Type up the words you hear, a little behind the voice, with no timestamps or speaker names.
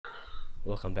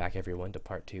Welcome back, everyone, to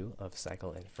part 2 of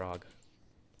Cycle and Frog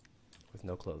with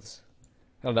no clothes.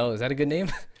 I don't know, is that a good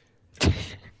name?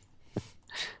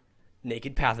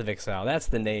 Naked Path of Exile, that's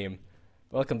the name.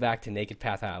 Welcome back to Naked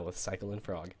Path of Exile with Cycle and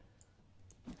Frog.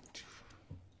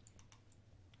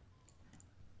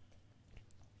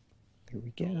 Here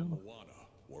we go.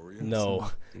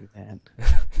 No. Do that.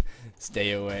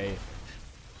 Stay away.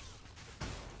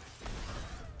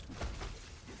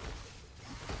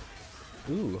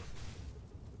 Ooh.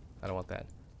 I don't want that.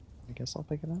 I guess I'll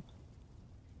pick it up.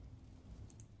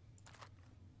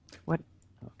 What?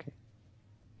 Okay,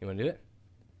 You want to do it?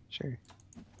 sure.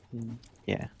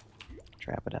 Yeah.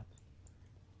 Trap it up.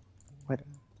 What?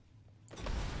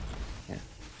 Yeah.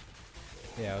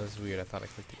 Yeah, it was weird. I thought I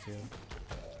clicked it too.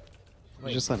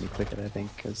 You just let me click it, I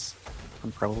think, because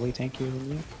I'm probably tankier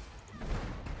than you.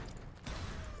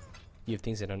 You have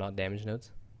things that are not damage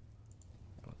nodes?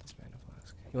 I want this mana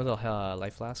flask. You want the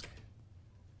life flask?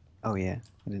 Oh yeah,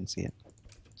 I didn't see it.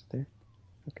 Is it there?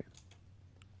 Okay.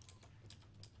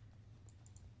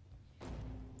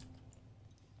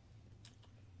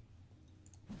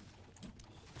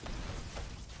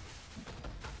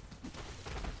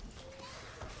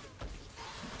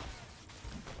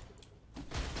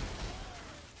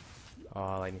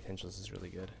 Oh, Lightning Potentials is really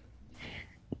good.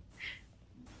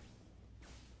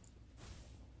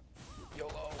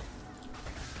 YOLO!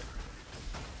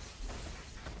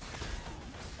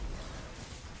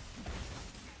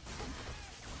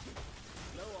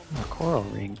 A coral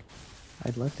ring.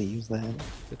 I'd love to use that.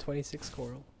 The 26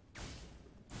 coral.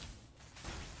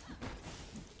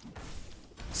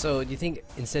 So, do you think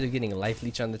instead of getting a life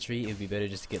leech on the tree, it would be better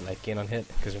just to get life gain on hit?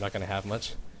 Because you're not going to have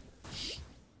much?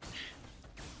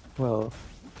 Well,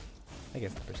 I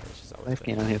guess the percentage is always life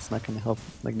gain on hit's not going to help.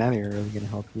 Like, neither are really going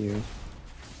to help you.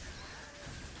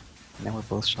 Now we're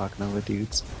both shock Nova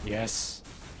dudes. Yes!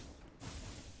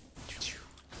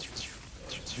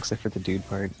 Except for the dude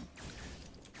part.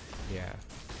 Yeah.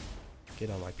 Get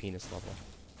on my penis level.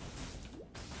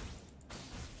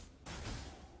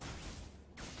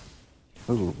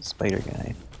 Ooh, spider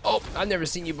guy. Oh! I've never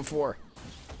seen you before!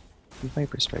 You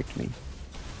Viper striked me.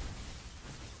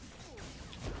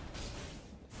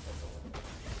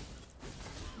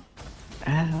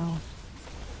 Ow!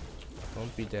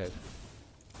 Don't be dead.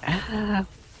 Ow!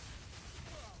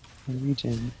 My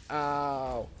regen.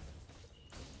 Ow!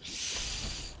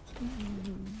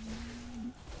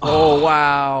 Oh,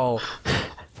 wow!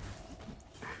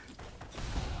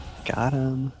 Got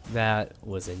him. That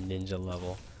was a ninja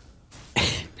level.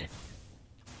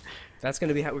 That's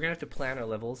gonna be how we're gonna have to plan our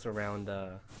levels around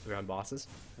around bosses.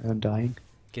 I'm dying.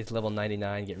 Get to level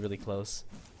 99, get really close.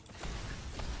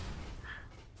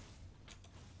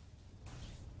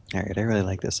 Alright, I really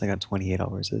like this. I got 28 all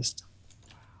resist.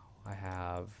 I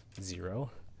have 0.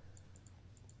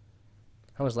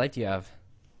 How much life do you have?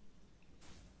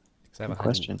 'Cause I have Good 100,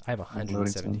 question. I have I'm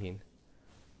loading some. 117.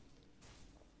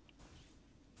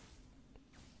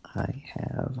 I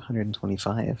have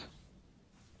 125.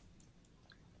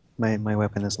 My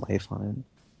weapon has life on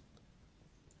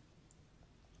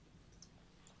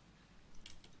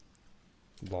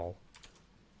it. Lol.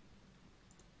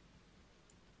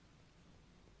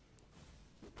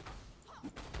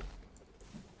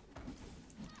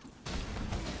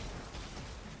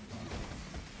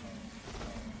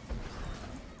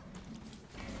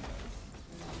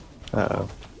 Uh-oh.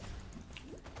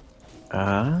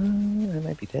 I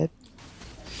might be dead.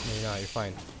 No, you're not. You're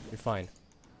fine. You're fine.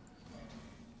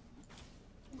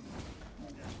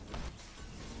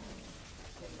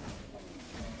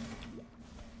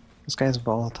 This guy's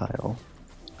volatile.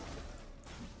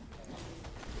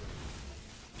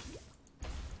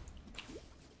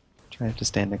 Try to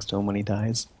stand next to him when he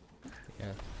dies.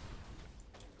 Yeah.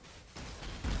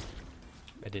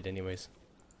 I did anyways.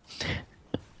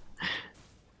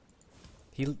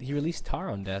 He released Tar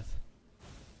on death.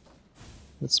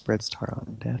 It spreads tar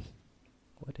on death.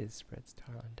 What is spreads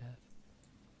Tar on death?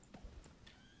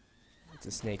 It's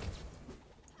a snake.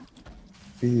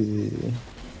 Ew.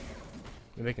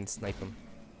 Maybe I can snipe him.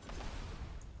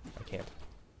 I can't.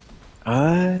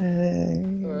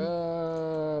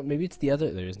 Maybe it's the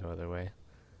other. There is no other way.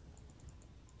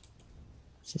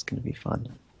 This is gonna be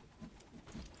fun.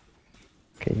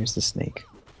 Okay, here's the snake.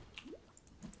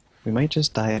 We might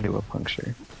just die into a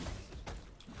puncture.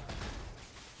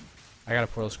 I got a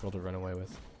portal scroll to run away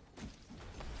with.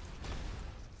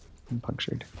 I'm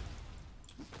punctured.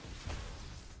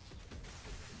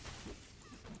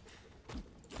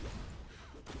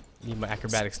 Need my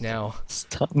acrobatics now.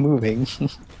 Stop moving.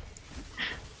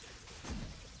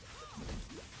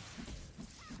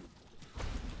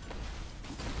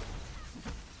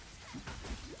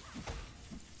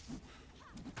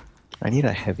 I need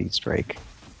a heavy strike.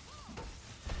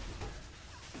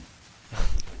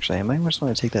 Actually, I might just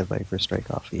want to take that Viper strike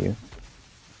off of you.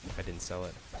 I didn't sell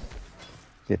it.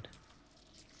 Good.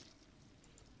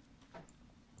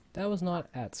 That was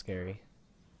not that scary.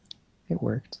 It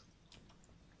worked.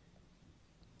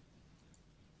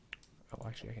 Oh,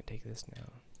 actually, I can take this now.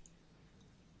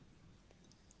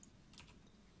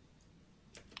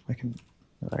 I can.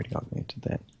 I already augmented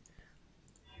that.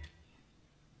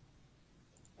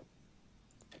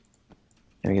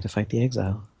 Now we get to fight the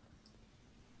Exile.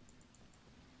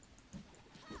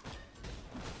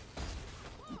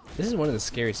 This is one of the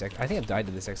scariest. I think I've died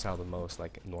to this exile the most,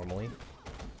 like normally.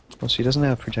 Well, she doesn't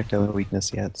have projectile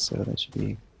weakness yet, so that should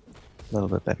be a little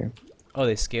bit better. Oh,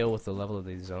 they scale with the level of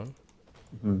the zone?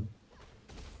 Mm-hmm.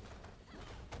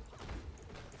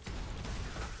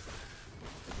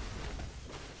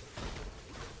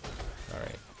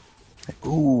 Alright.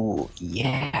 Ooh,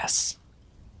 yes!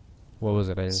 What was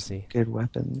it? I didn't see. Good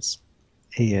weapons.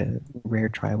 A rare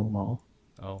tribal maul.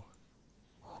 Oh.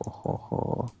 Ho ho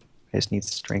ho. I just need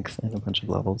strength and a bunch of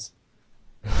levels.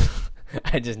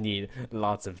 I just need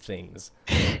lots of things.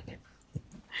 I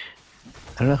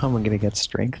don't know how I'm gonna get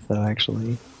strength though,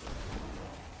 actually.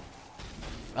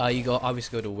 You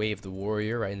obviously go to Wave the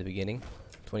Warrior right in the beginning.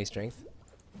 20 strength.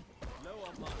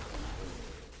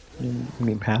 You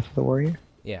mean Path of the Warrior?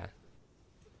 Yeah.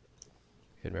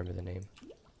 Could remember the name.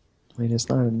 I mean, it's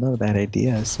not a bad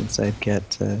idea since I'd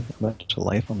get a bunch of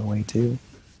life on the way too.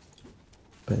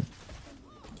 But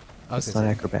it's not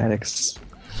acrobatics.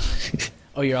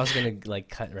 Oh, you're also gonna like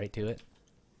cut right to it?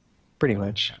 Pretty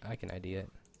much. I can ID it.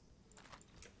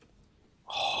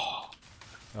 Oh,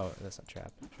 that's not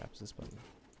trap. Trap's this button.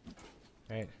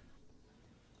 Right.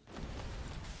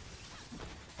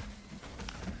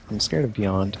 I'm scared of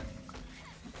Beyond.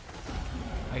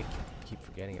 I keep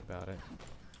forgetting about it.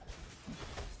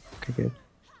 Okay, good.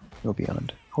 Go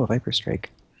Beyond. Oh, a Viper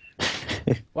Strike.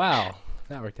 Wow,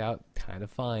 that worked out kind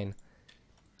of fine.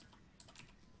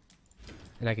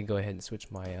 And I can go ahead and switch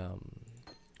my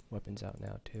weapons out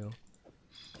now too.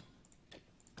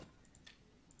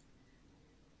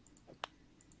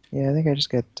 Yeah, I think I just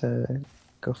get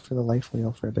go for the life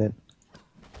wheel for a bit.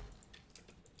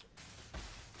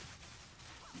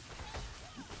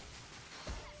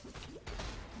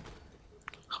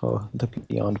 Oh, the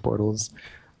Beyond portals.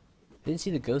 Didn't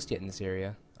see the ghost yet in this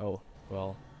area. Oh,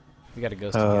 well, we got a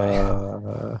ghost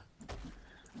guy.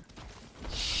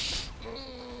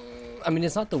 I mean,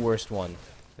 it's not the worst one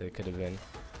that it could have been.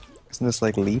 Isn't this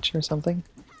like Leech or something?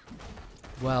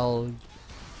 Well,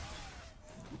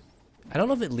 I don't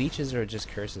know if it leeches or it just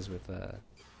curses with, I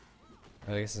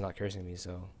guess it's not cursing me,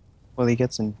 so. Well, he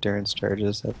gets endurance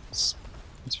charges, that's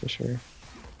for sure.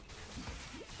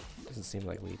 Doesn't seem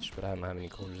like leech, but I don't have any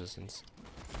cold resistance.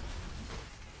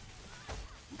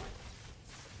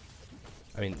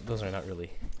 I mean, those are not really.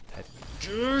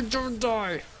 Don't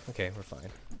die! Okay, we're fine.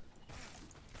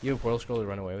 You have a portal scroll to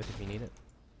run away with if you need it.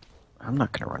 I'm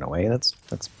not gonna run away, that's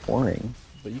boring.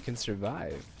 But you can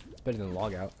survive. It's better than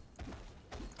log out.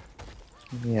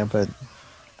 Yeah, but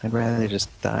I'd rather just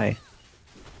die.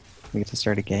 We get to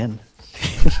start again.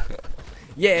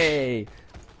 Yay!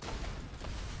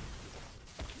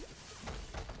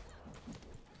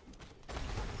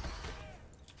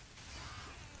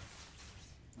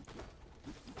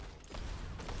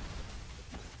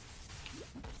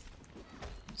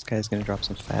 This guy's gonna drop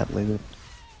some fat loot.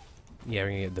 Yeah,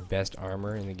 we're gonna get the best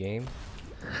armor in the game.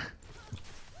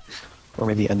 Or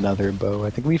maybe another bow. I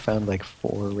think we found like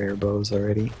 4 rare bows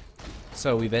already.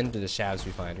 So we've ended the shabs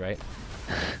we find, right?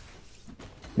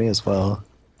 May as well.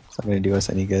 It's not gonna do us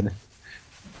any good.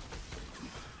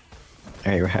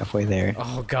 Alright, we're halfway there.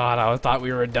 Oh god, I thought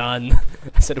we were done.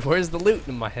 I said, where's the loot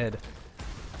in my head?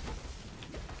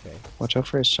 Okay. Watch out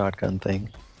for his shotgun thing.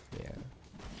 Yeah.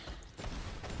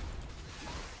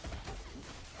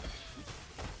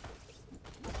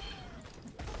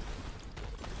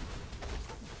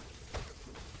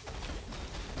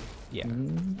 Yeah.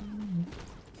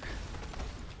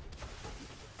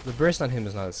 The burst on him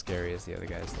is not as scary as the other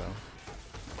guys, though.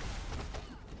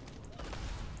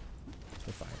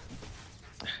 We're fine.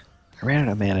 I ran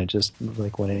out of mana just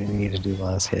like when I needed to do the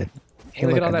last hit. Hey,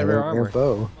 Look at all that another rare armor.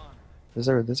 bow. There's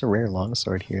a rare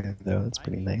longsword here though. That's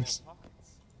pretty nice.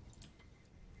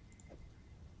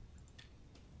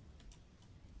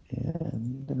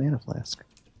 And the mana flask.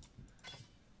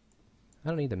 I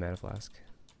don't need the mana flask.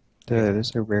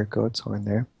 There's a rare goat's horn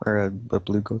there, or a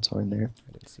blue goat's horn there.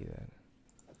 I didn't see that.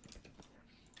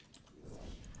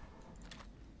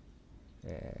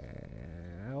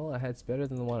 Well, it's better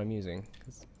than the one I'm using,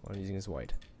 because what I'm using is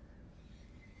white.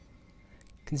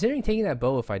 Considering taking that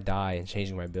bow if I die and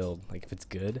changing my build, like if it's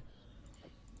good.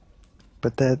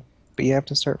 But you have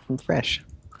to start from fresh.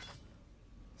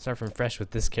 Start from fresh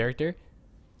with this character.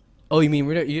 Oh, you mean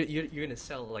you're gonna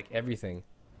sell like everything?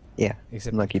 Yeah,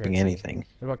 Except I'm not keeping currency. anything.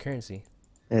 What about currency?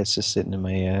 It's just sitting in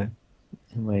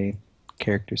my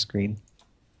character screen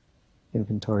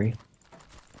inventory.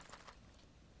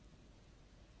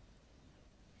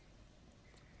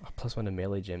 Oh, +1 to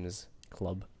melee gems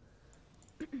club.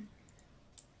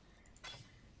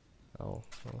 Oh,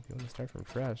 well, if you want to start from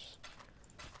fresh.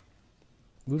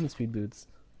 Movement speed boots.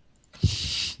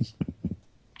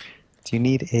 Do you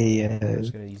need a? I'm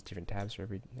just gonna use different tabs for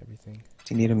everything.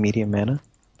 Do you need a medium mana?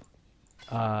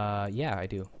 Yeah, I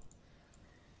do.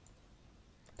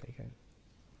 Take it.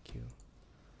 Q.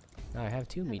 Now I have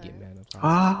 2 medium mana.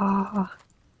 Ah!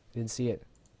 Didn't see it.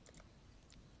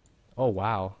 Oh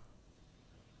wow.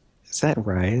 Is that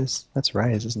Rise? That's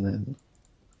Rise, isn't it?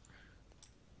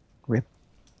 Rip.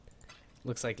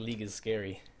 Looks like League is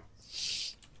scary.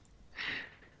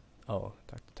 Oh,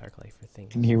 Dr. Tarklife for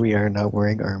things. And here we are not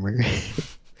wearing armor.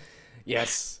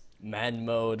 Yes, man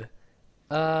mode.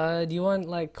 Do you want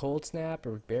like Cold Snap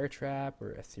or Bear Trap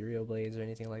or Ethereal Blades or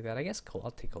anything like that? I guess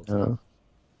I'll take Cold Snap.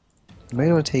 You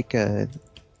might want to take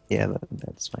yeah,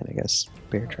 that's fine, I guess.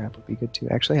 Bear Trap would be good too.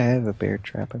 Actually, I have a Bear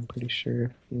Trap, I'm pretty sure,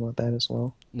 if you want that as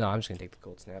well. No, I'm just gonna take the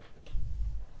Cold Snap.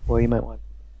 Well, you might want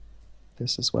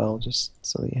this as well, just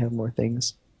so that you have more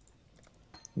things.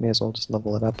 You may as well just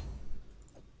level it up.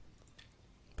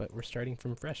 But we're starting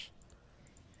from fresh.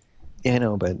 Yeah, I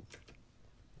know, but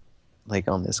like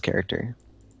on this character.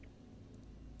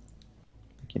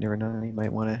 Like, you never know, you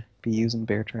might want to be using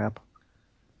Bear Trap.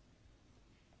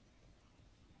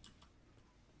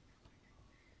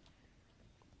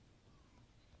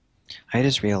 I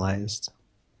just realized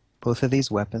both of these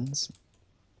weapons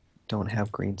don't have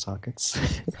green sockets.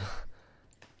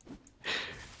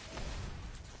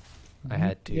 I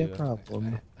had to. Yeah,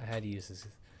 problem. I had to use this.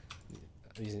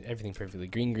 I'm using everything perfectly.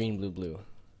 Green, green, blue, blue.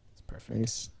 It's perfect.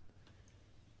 Nice.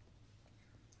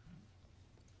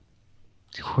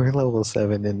 We're level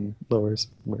 7 and lower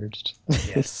submerged.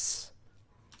 Yes.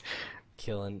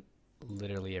 Killing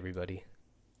literally everybody.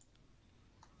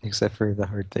 Except for the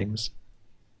hard things.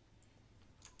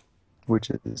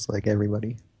 Which is like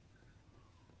everybody.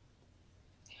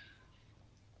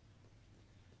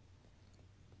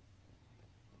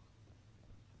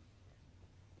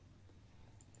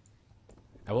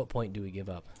 At what point do we give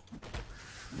up?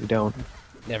 We don't.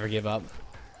 Never give up.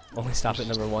 Only stop at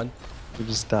number 1. We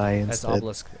just die instead. That's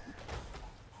obelisk.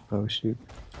 Oh shoot.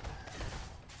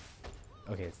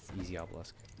 Okay, it's easy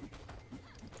obelisk.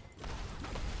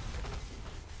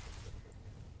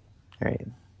 Alright.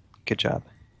 Good job.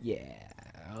 Yeah.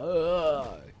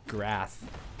 Grath.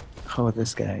 Oh,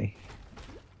 this guy.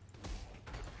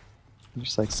 He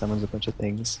just like summons a bunch of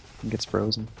things and gets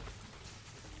frozen.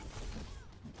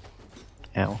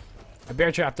 Ow. I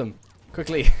bear trapped him.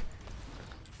 Quickly.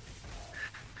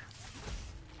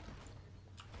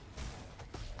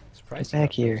 Surprised Get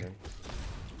back here.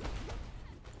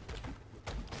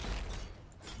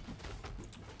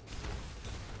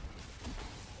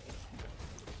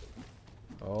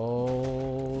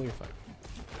 Oh, you're fine.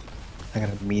 I got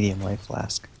a medium life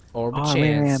flask. Orb Oh,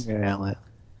 chance. man, outlet.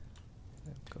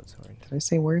 Goat's horn. Did I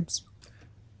say words?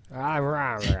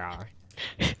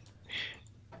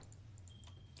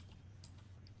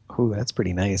 Ooh, that's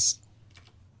pretty nice.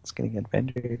 It's getting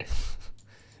adventured.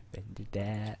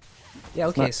 that. Yeah,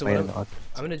 okay, Not so quite what an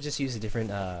I'm gonna just use a different,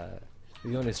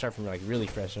 we're going to start from like really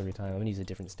fresh every time. I'm gonna use a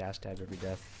different stash tab every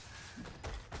death.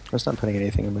 I was not putting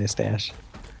anything in my stash.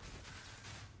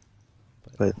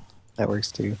 But that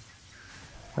works too.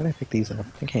 Why did I pick these up?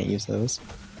 I can't use those.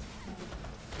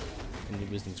 And the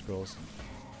wisdom scrolls.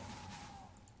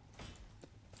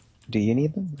 Do you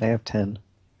need them? I have 10.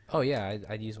 Oh yeah,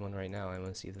 I'd use one right now. I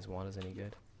want to see if this wand is any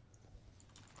good.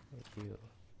 Thank you.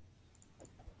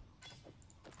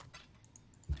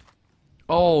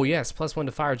 Oh yes, +1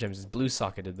 to fire gems. It's blue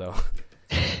socketed though.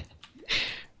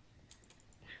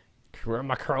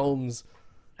 My chromes.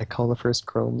 I call the first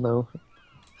chrome though.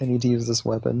 I need to use this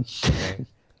weapon. Okay,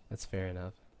 that's fair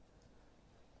enough.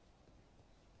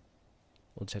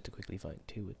 We'll just have to quickly find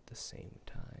 2 at the same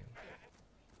time.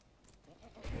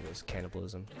 There's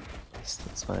cannibalism.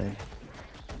 That's fine.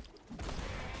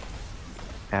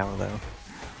 Ow though.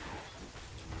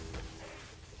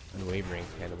 Unwavering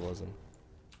cannibalism.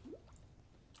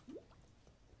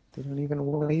 They don't even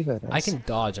wave at us. I can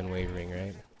dodge unwavering,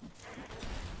 right?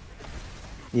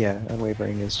 Yeah,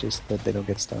 unwavering is just that they don't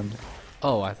get stunned.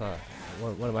 Oh, I thought.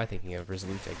 What am I thinking of?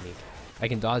 Resolute technique. I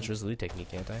can dodge resolute technique,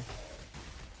 can't I?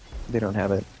 They don't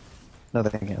have it.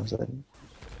 Nothing has it.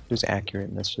 It's accurate,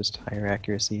 and it's just higher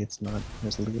accuracy. It's not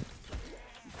resolute.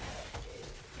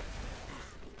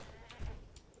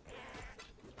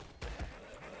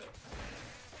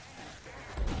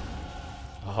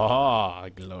 Oh,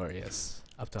 glorious.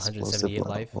 Up to Explosive 178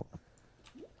 life. level.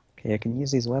 Okay, I can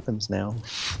use these weapons now.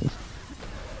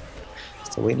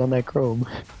 Still waiting on that chrome.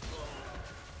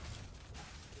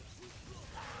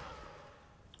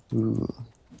 Ooh.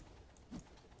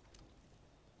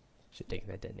 Should take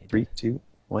that detonator. 3, 2,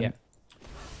 1. Yeah.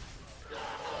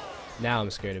 Now I'm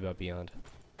scared about Beyond.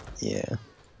 Yeah.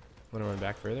 Want to run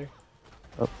back further?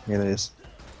 Oh, here it is.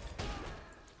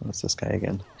 What's this guy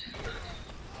again?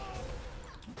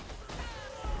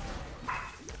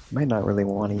 Might not really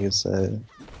want to use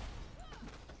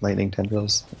lightning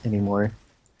tendrils anymore.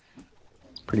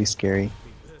 It's pretty scary.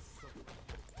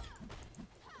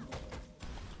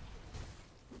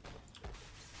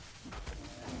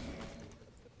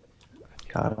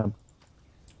 Got him.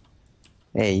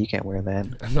 Hey, you can't wear that.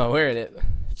 I'm not wearing it.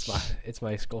 It's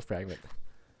my skull fragment.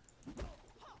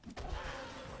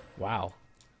 Wow.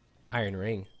 Iron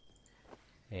ring.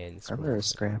 And Armor is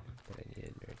scrap. that I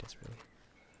needed very desperately.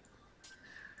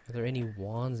 Are there any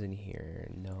wands in here?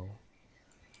 No.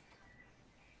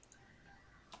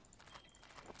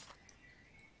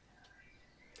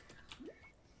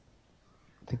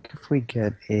 I think if we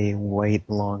get a white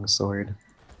longsword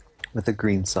with a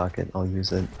green socket, I'll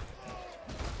use it.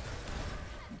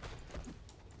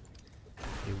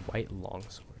 A white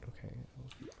longsword, okay.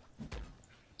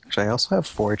 Actually, I also have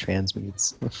 4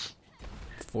 transmutes.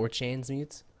 4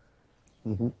 transmutes?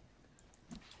 Mm-hmm.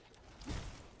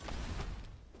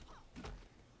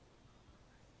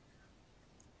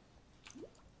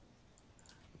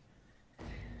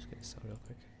 Just gonna sell real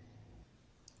quick.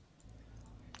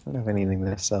 I don't have anything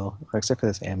to sell, except for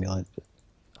this amulet. But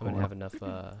I'm gonna have enough,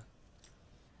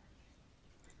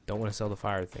 don't want to sell the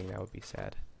fire thing, that would be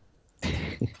sad.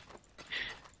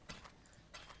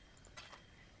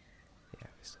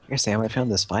 Here, Sam, I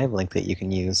found this 5 link that you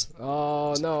can use.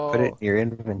 Oh no! Put it in your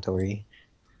inventory.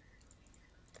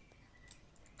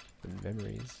 The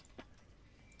memories.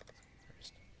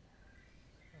 First.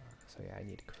 So yeah, I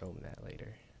need to chrome that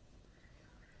later.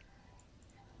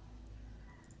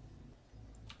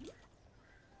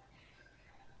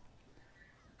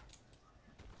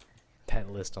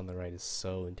 That list on the right is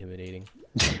so intimidating.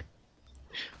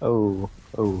 Oh,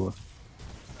 oh.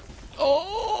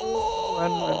 Oh!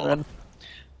 Run, run, run.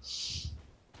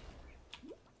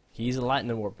 He's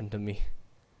lightning warping to me.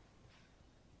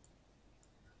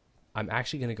 I'm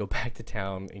actually gonna go back to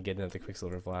town and get another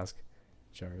Quicksilver Flask.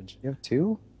 Charge. You have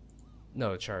 2?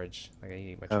 No, charge. Like, I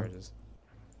need my Oh. charges.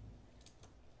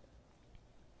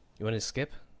 You want to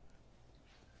skip?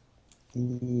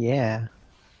 Yeah.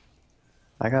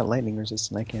 I got lightning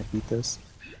resistant, I can't beat this.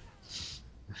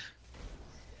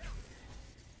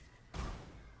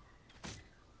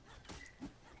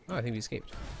 Oh, I think we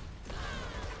escaped.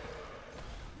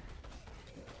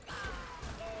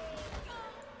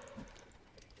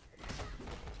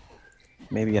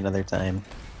 Maybe another time.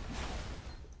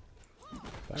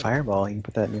 Fireball, you can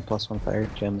put that in your +1 fire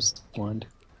gems wand.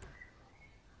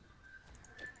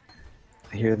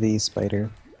 I hear the spider.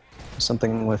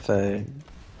 Something with a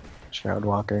Shroud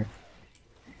Walker.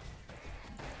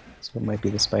 So it might be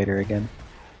the spider again.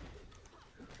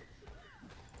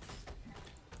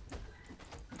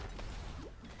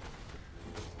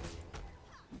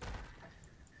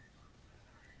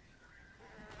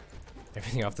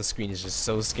 Everything off the screen is just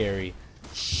so scary.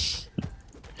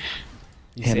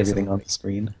 You And say everything something on like, the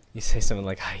screen. you say something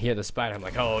like, I hear the spider. I'm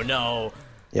like, oh no.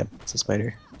 Yep, it's a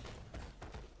spider.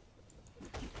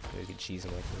 We could cheese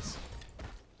him like this.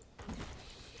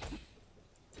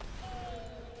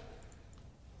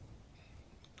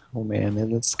 Oh man,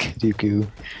 and it's Kaduku.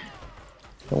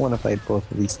 I don't want to fight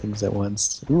both of these things at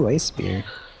once. Ooh, Ice Spear.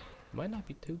 Might not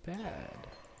be too bad.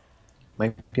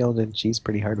 Might be able to cheese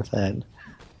pretty hard with that.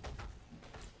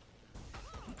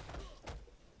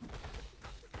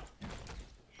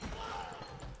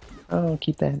 Oh,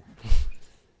 keep that.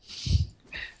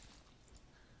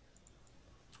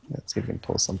 Let's see if we can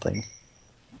pull something.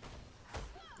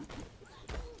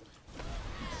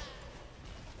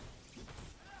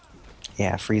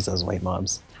 Yeah, freeze those white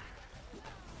mobs.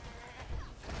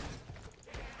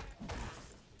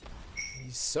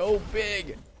 He's so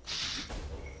big.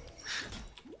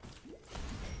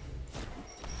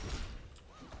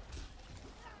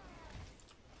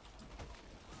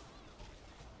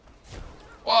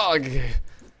 Oh,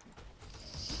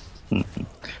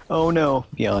 Oh no,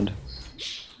 beyond.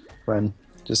 Run.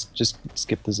 Just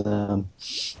skip the zone.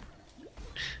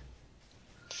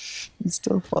 He's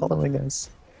still following us.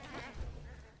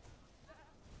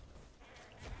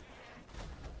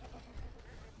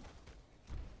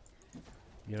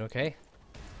 You okay?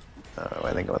 Oh,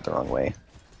 I think I went the wrong way.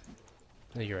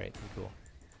 No, you're right. You're cool.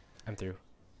 I'm through.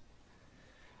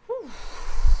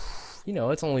 You know,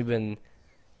 it's only been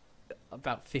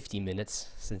about 50 minutes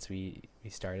since we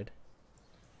started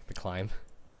the climb.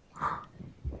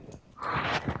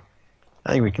 I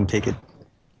think we can take it.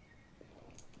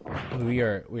 We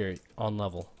are on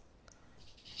level.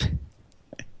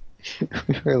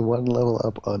 We are one level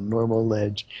up on normal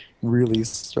ledge, really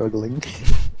struggling.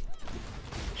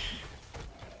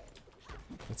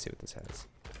 Let's see what this has.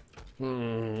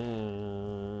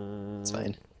 It's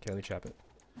fine. Okay, let me trap it.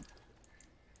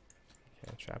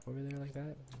 Okay, trap over there like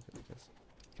that.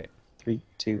 Okay. 3,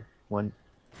 2, 1.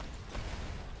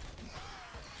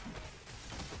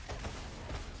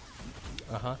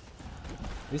 Uh-huh.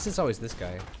 At least it's always this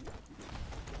guy.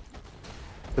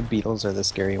 The beetles are the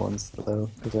scary ones, though,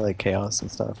 because they're like chaos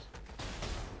and stuff.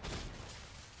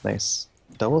 Nice.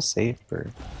 Double safe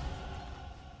for...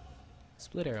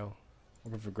 Split arrow.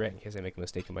 Or regret in case I make a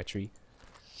mistake in my tree.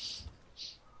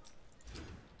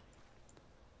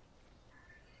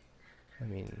 I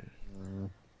mean...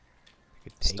 I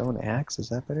could take... Stone axe, is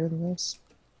that better than this?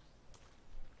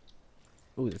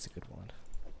 Ooh, that's a good wand.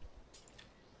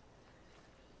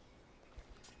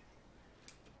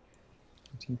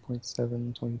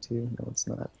 18.7, 22. No, it's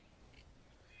not.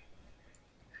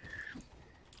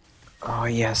 Oh,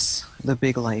 yes. The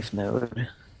big life node.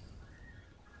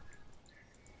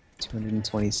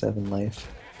 227 life.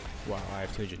 Wow, I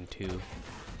have 202.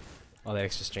 All that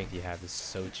extra strength you have is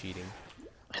so cheating.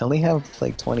 I only have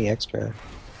like 20 extra.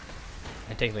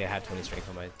 And technically I have 20 strength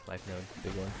on my life node,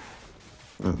 big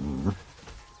one.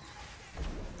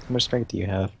 How much strength do you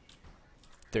have?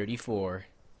 34.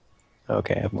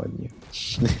 Okay, I have more than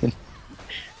you.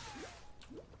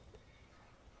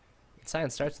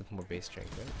 Science starts with more base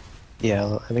strength, right?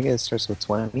 Yeah, I think it starts with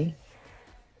 20.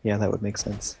 Yeah, that would make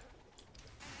sense.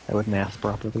 I would math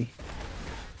properly.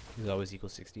 Is always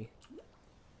equals 60?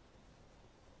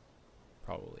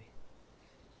 Probably.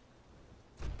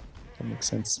 That makes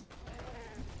sense.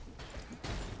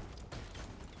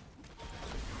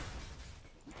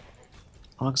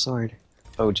 Longsword.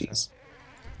 Oh, jeez.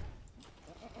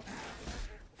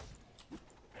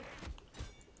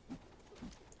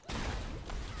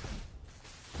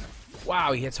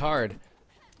 Wow, he hits hard.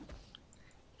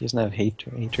 He doesn't have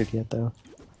hatred yet, though.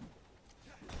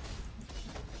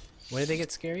 When did they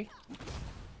get scary?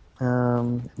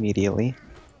 Immediately.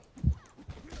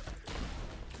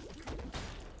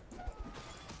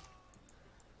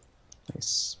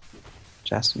 Nice.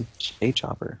 Jasmine J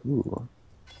Chopper. Ooh.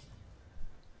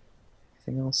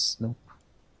 Anything else? Nope.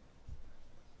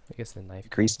 I guess the knife.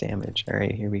 Increased damage.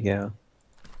 Alright, here we go.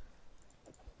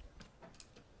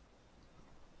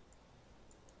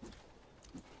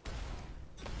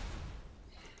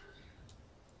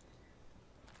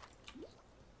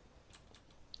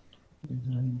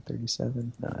 $9,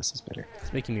 37. No, this is better.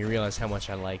 It's making me realize how much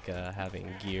I like having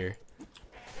gear.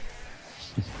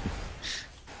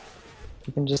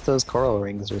 Even just those coral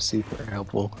rings are super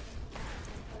helpful.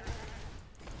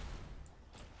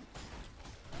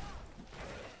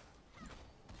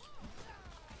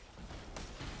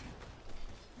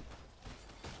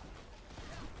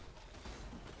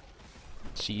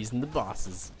 Cheese and the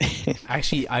bosses.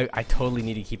 Actually, I totally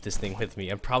need to keep this thing with me.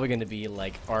 I'm probably going to be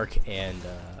like Arc and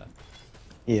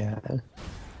Yeah.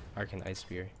 Arc and Ice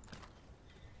Spear.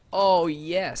 Oh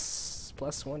yes,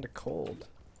 +1 to cold.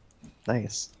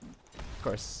 Nice. Of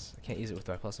course, I can't use it with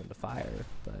my +1 to fire,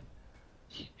 but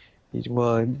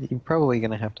Well, you're probably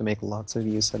gonna have to make lots of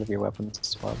use out of your weapon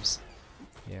swaps.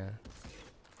 yeah.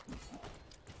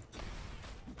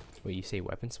 Wait, you say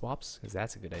weapon swaps? Because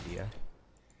that's a good idea.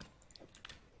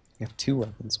 You have 2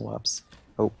 weapon swaps.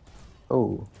 Oh.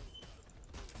 Oh.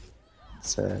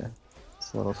 It's a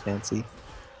little fancy.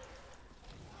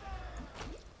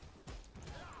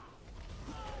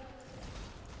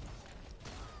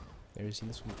 Never seen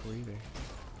this one before either.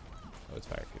 Oh, it's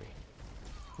Fire Fury.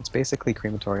 It's basically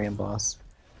Crematorium boss,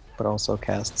 but also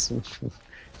casts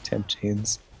temp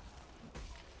chains.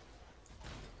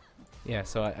 Yeah,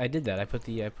 so I did that. I put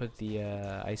the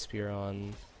Ice Spear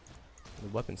on the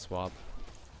weapon swap,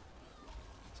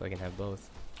 so I can have both.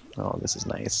 Oh, this is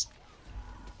nice.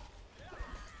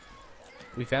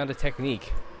 We found a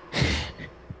technique.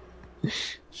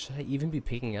 Should I even be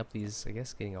picking up these? I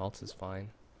guess getting alts is fine.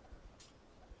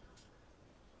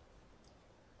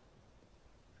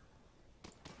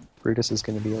 Brutus is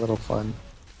going to be a little fun.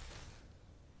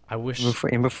 I wish.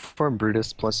 Before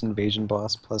Brutus plus Invasion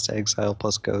boss plus Exile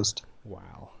plus Ghost.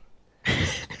 Wow.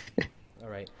 All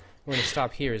right. We're going to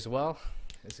stop here as well.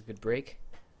 It's a good break.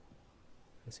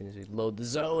 As soon as we load the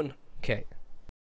zone. Okay.